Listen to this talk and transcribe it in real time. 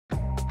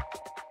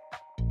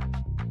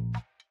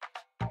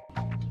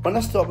When I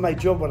started my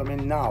job, what I'm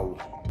in now,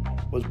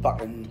 was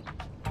back in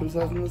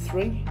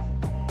 2003.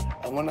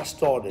 And when I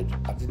started,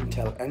 I didn't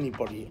tell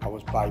anybody I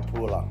was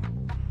bipolar.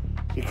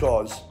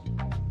 Because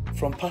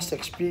from past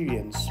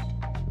experience,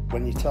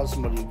 when you tell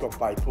somebody you've got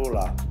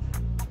bipolar,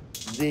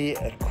 they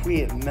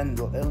equate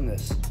mental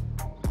illness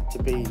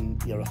to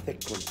being you're a thick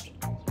cunt.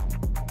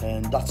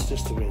 And that's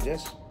just the way it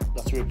is.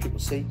 That's the way people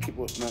see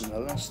people with mental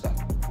illness, that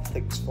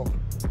thick as fuck.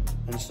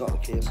 And it's not the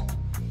case.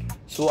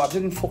 So I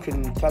didn't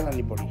fucking tell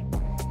anybody.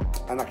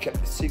 And I kept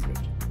it secret.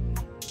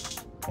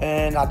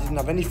 And I didn't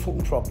have any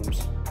fucking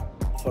problems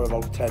for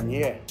about 10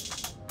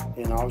 years.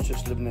 You know, I was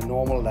just living a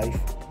normal life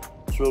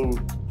through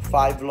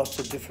 5 lots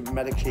of different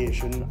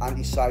medication,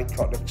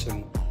 antipsychotics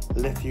and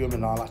lithium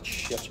and all that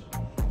shit.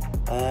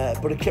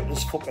 But it kept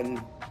us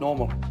fucking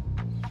normal.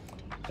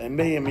 And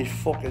me and me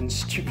fucking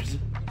stupid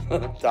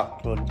that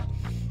cunt,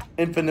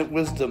 infinite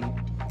wisdom,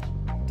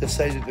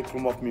 decided to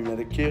come off me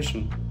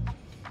medication.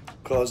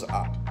 Because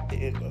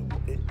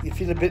you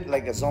feel a bit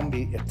like a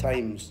zombie at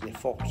times, you're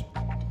fucked.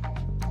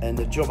 And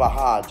the job I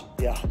had,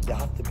 you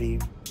have to be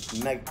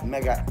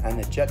mega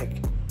energetic.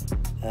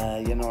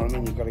 You know what I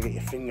mean? You've got to get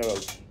your finger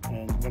out.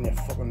 And when you're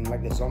fucking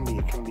like a zombie,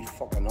 you can't be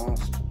fucking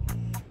arsed.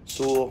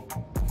 So,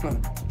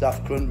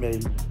 daft cunt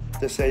me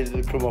decided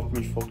to come off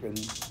me fucking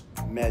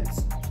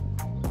meds.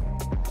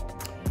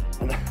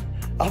 And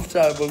after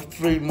about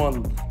 3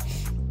 months,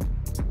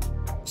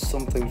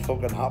 something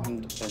fucking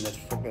happened and it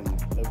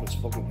was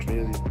fucking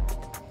crazy.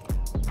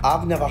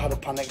 I've never had a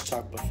panic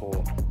attack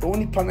before. The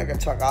only panic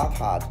attack I've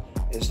had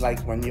is like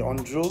when you're on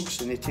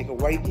drugs and you take a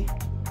whitey.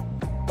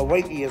 A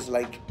whitey is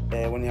like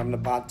when you're having a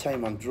bad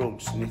time on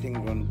drugs and you think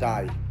you're going to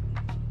die.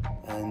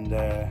 And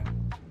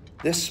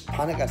this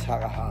panic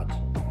attack I had,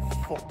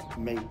 fuck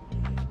me.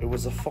 It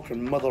was the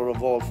fucking mother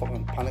of all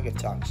fucking panic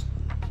attacks.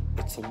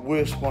 It's the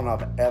worst one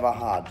I've ever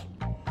had.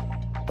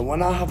 And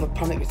when I have a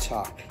panic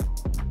attack,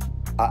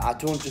 I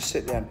don't just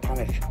sit there and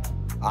panic.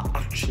 I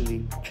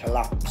actually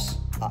collapse.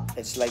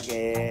 It's like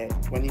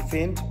when you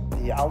faint,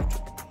 you're out.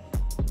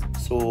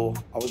 So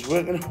I was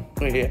working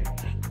away,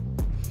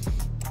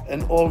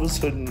 and all of a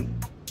sudden,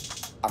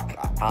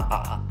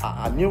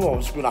 I knew I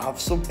was going to have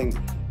something,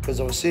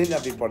 because I was saying to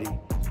everybody,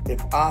 if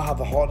I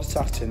have a heart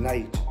attack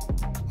tonight,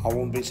 I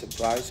won't be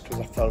surprised, because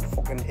I felt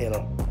fucking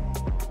ill.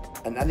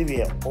 And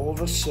anyway, all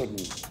of a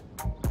sudden,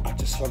 I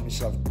just felt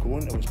myself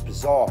going. It was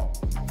bizarre.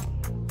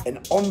 And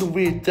on the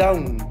way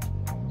down,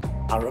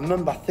 I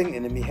remember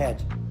thinking in my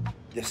head,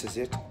 this is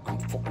it, I'm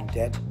fucking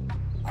dead.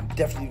 I'm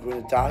definitely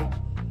going to die.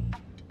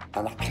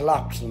 And I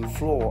collapsed on the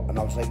floor and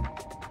I was like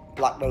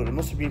blacked out. It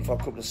must have been for a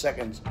couple of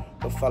seconds,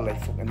 but felt like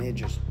fucking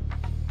ages.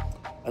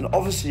 And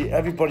obviously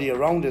everybody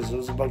around us, there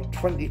was about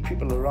 20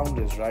 people around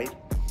us, right?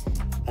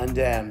 And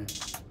they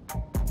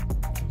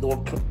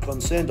were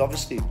concerned,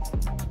 obviously.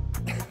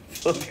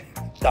 Fucking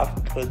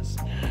daft cunts,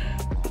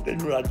 fucking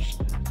rats.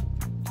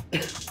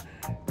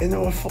 And they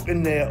were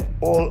fucking there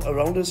all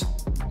around us.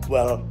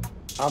 Well,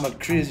 I'm a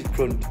crazy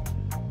cunt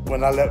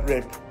when I let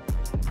rip.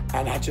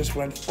 And I just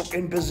went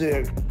fucking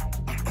berserk.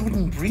 I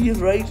couldn't breathe,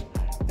 right?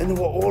 And they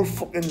were all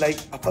fucking like,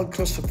 I felt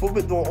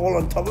claustrophobic, they were all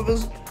on top of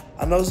us.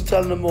 And I was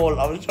telling them all,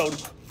 I was shouting,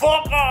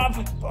 fuck off,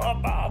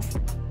 fuck off.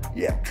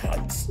 Yeah,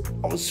 cunts.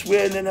 I was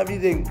swearing and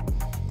everything.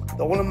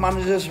 The one of the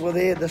managers were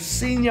there, the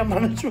senior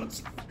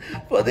managers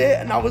were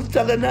there, and I was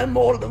telling them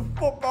all to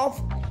fuck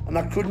off. And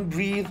I couldn't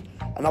breathe.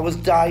 And I was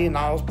dying,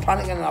 I was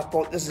panicking, and I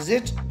thought, this is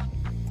it.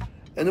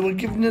 And they were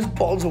giving us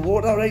bottles of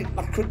water, right?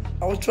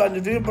 I was trying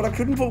to do it, but I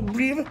couldn't fucking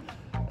breathe.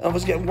 And I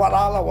was getting wet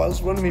all I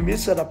was. One of my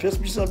mates said I pissed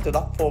myself to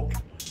that fuck.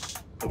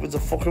 It was a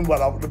fucking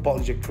wet out of the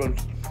bottles, you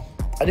cunt.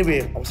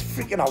 Anyway, I was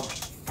freaking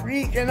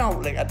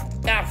out like a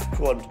daft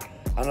cunt.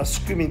 And I was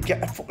screaming,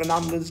 get a fucking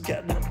ambulance,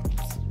 get an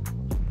ambulance.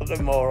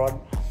 Fucking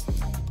moron.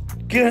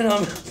 Get an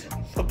ambulance,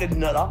 fucking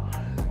nutter.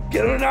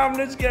 Get an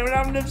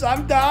ambulance,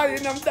 I'm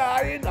dying.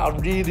 I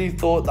really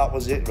thought that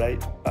was it,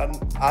 right? And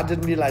I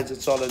didn't realise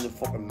it's all in the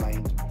fucking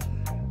mind.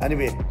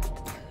 Anyway,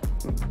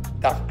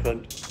 daft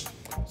cunt.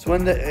 So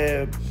when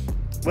the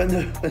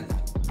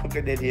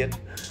fucking idiot,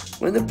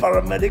 when the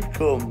paramedic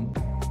come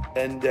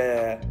and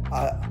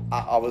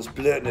I was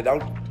blurting it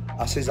out,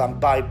 I says I'm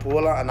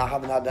bipolar and I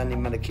haven't had any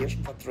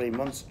medication for 3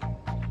 months.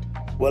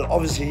 Well,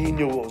 obviously he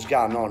knew what was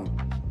going on,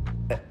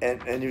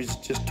 and he was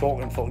just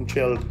talking fucking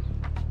chilled.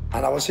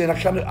 And I was saying, I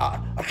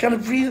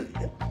can't breathe.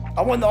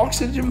 I want the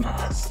oxygen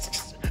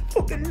masks.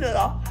 Fucking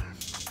nutter.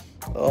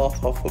 Oh,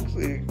 for fuck's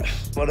sake.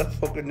 What a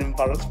fucking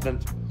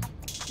embarrassment.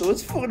 There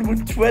was fucking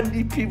with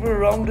 20 people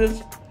around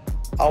us.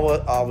 I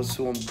was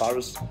so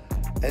embarrassed.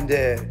 And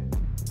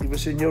he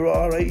was saying, you're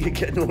all right, you're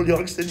getting all the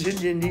oxygen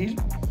you need.